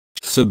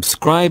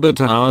subscriber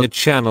to our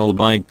channel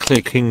by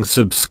clicking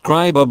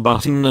subscriber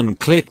button and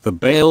click the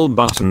bell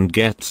button.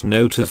 Get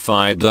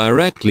notified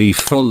directly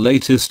for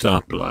latest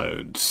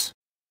uploads.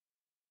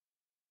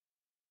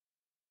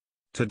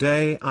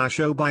 Today I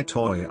show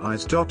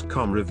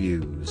BuyToyEyes.com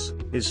reviews,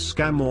 is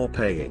scam or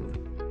paying?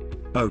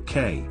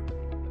 Okay.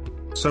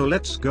 So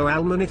let's go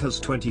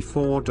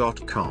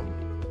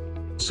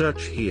almanitas24.com.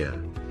 Search here.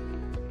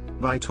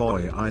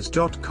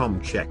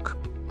 BuyToyEyes.com check.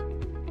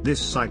 This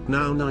site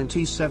now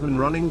 97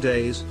 running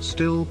days,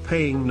 still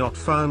paying, not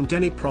found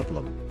any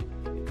problem.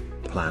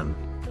 Plan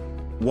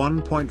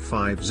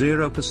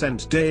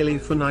 1.50% daily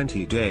for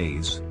 90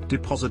 days,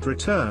 deposit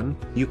return,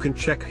 you can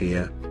check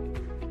here.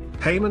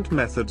 Payment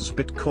methods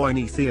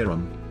Bitcoin,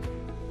 Ethereum.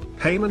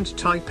 Payment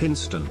type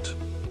instant.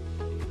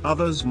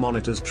 Others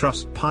monitors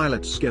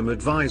Trustpilot,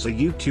 SkimAdvisor,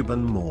 YouTube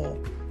and more.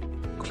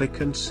 Click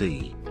and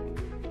see.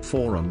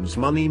 Forums,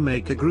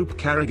 Moneymaker Group,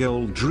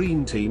 Carigold,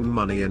 Dream Team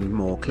Money and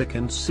more. Click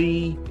and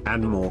see,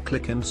 and more.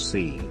 Click and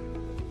see.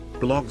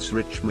 Blogs,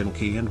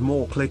 Richmonkey and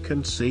more. Click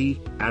and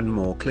see, and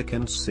more. Click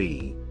and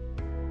see.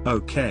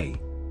 Okay.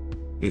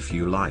 If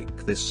you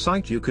like this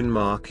site you can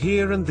mark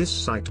here, and this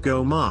site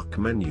go mark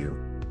menu.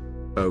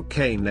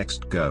 Okay,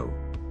 next go.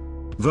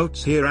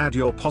 Votes here, add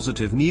your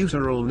positive,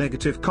 neutral,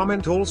 negative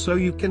comment, also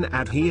you can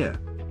add here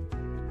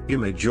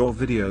image or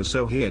video,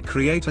 so here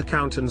create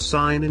account and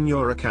sign in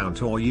your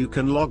account, or you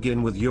can log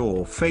in with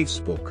your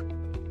Facebook.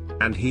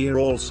 And here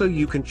also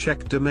you can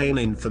check domain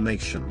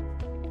information.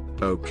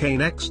 Okay,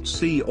 next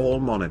see all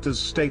monitors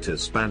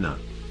status banner.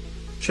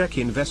 Check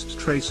invest,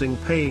 tracing,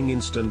 paying,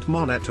 instant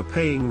monitor,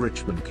 paying,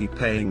 Richmonkey,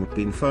 paying,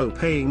 info,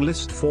 paying,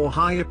 list for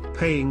hire,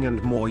 paying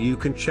and more, you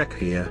can check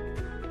here.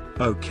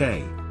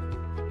 Okay.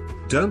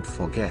 Don't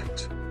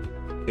forget.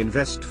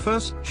 Invest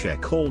first,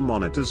 check all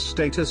monitors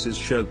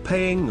statuses, show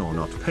paying or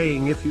not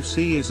paying. If you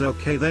see is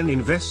okay, then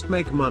invest,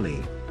 make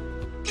money.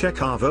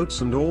 Check our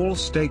votes and all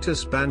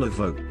status banner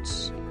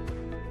votes.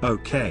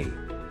 Okay.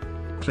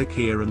 Click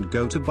here and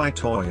go to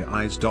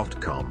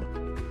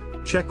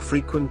BuyToyEyes.com. Check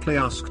frequently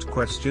asked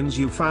questions,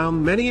 you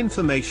found many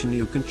information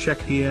you can check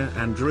here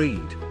and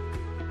read.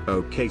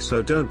 Okay,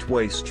 so don't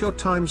waste your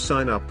time,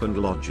 sign up and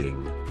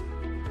lodging.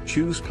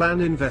 Choose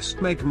plan,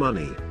 invest, make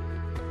money.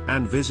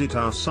 And visit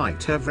our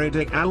site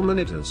everyday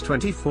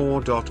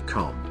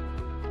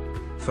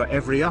almanitas24.com for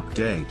every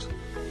update.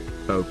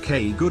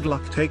 Okay, good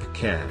luck, take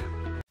care.